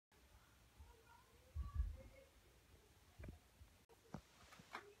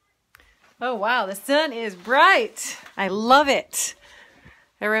Oh wow, the sun is bright. I love it.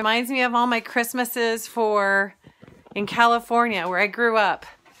 It reminds me of all my Christmases in California where I grew up.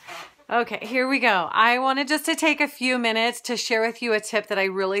 Okay, here we go. I wanted just to take a few minutes to share with you a tip that I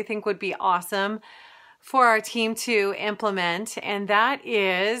really think would be awesome for our team to implement, and that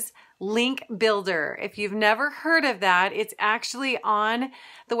is Link Builder. If you've never heard of that, it's actually on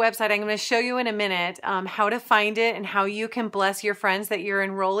the website. I'm going to show you in a minute how to find it and how you can bless your friends that you're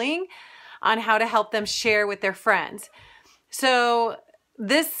enrolling on how to help them share with their friends. So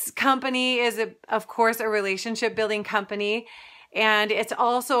this company is, of course, a relationship building company. And it's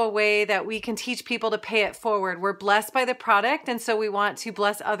also a way that we can teach people to pay it forward. We're blessed by the product, and so we want to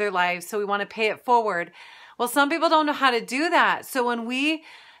bless other lives. So we want to pay it forward. Well, some people don't know how to do that. So when we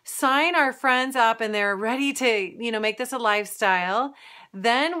sign our friends up and they're ready to, make this a lifestyle,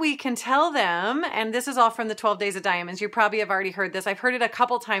 then we can tell them, and this is all from the 12 Days of Diamonds. You probably have already heard this. I've heard it a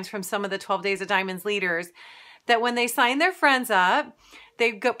couple times from some of the 12 Days of Diamonds leaders, that when they sign their friends up,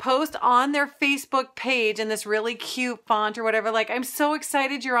 they post on their Facebook page in this really cute font or whatever, like, I'm so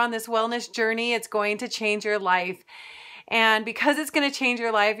excited you're on this wellness journey. It's going to change your life. And because it's going to change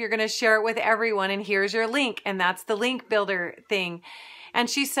your life, you're going to share it with everyone. And here's your link. And that's the Link Builder thing. And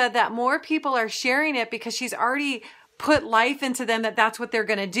she said that more people are sharing it because she's already put life into them, that's what they're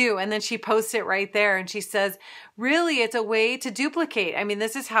going to do. And then she posts it right there. And she says, really, it's a way to duplicate. I mean,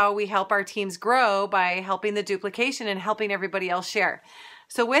 this is how we help our teams grow, by helping the duplication and helping everybody else share.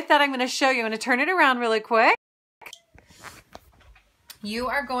 So with that, I'm going to show you. I'm going to turn it around really quick. You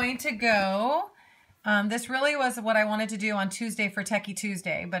are going to go, this really was what I wanted to do on Tuesday for Techie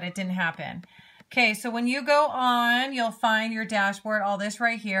Tuesday, but it didn't happen. Okay, so when you go on, you'll find your dashboard, all this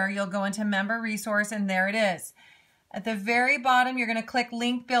right here. You'll go into Member Resource, and there it is. At the very bottom, you're going to click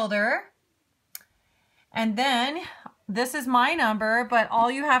Link Builder. And then, this is my number, but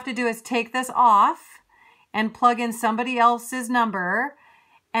all you have to do is take this off and plug in somebody else's number.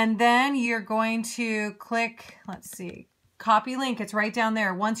 And then you're going to click, let's see, copy link. It's right down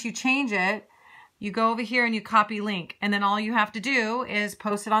there. Once you change it, you go over here and you copy link. And then all you have to do is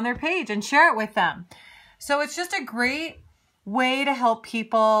post it on their page and share it with them. So it's just a great way to help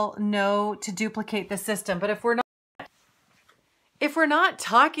people know to duplicate the system. But if we're not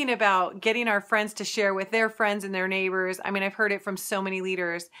talking about getting our friends to share with their friends and their neighbors, I mean, I've heard it from so many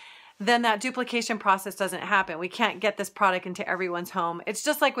leaders, then that duplication process doesn't happen. We can't get this product into everyone's home. It's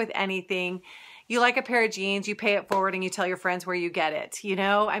just like with anything. You like a pair of jeans, you pay it forward and you tell your friends where you get it.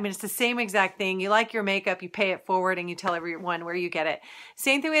 I mean, it's the same exact thing. You like your makeup, you pay it forward and you tell everyone where you get it.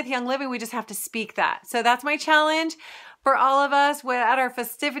 Same thing with Young Living. We just have to speak that. So that's my challenge for all of us at our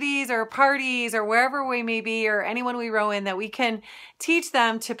festivities or parties or wherever we may be, or anyone we row in, that we can teach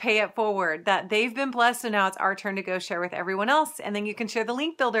them to pay it forward, that they've been blessed. So now it's our turn to go share with everyone else. And then you can share the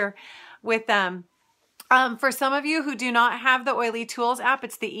Link Builder with them. For some of you who do not have the Oily Tools app,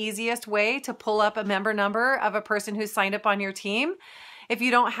 it's the easiest way to pull up a member number of a person who's signed up on your team. If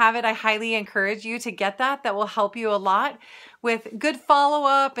you don't have it, I highly encourage you to get that. That will help you a lot with good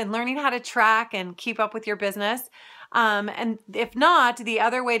follow-up and learning how to track and keep up with your business. And if not, the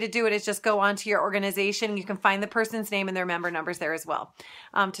other way to do it is just go onto your organization. You can find the person's name and their member numbers there as well,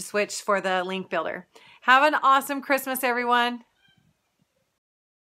 to switch for the Link Builder. Have an awesome Christmas, everyone.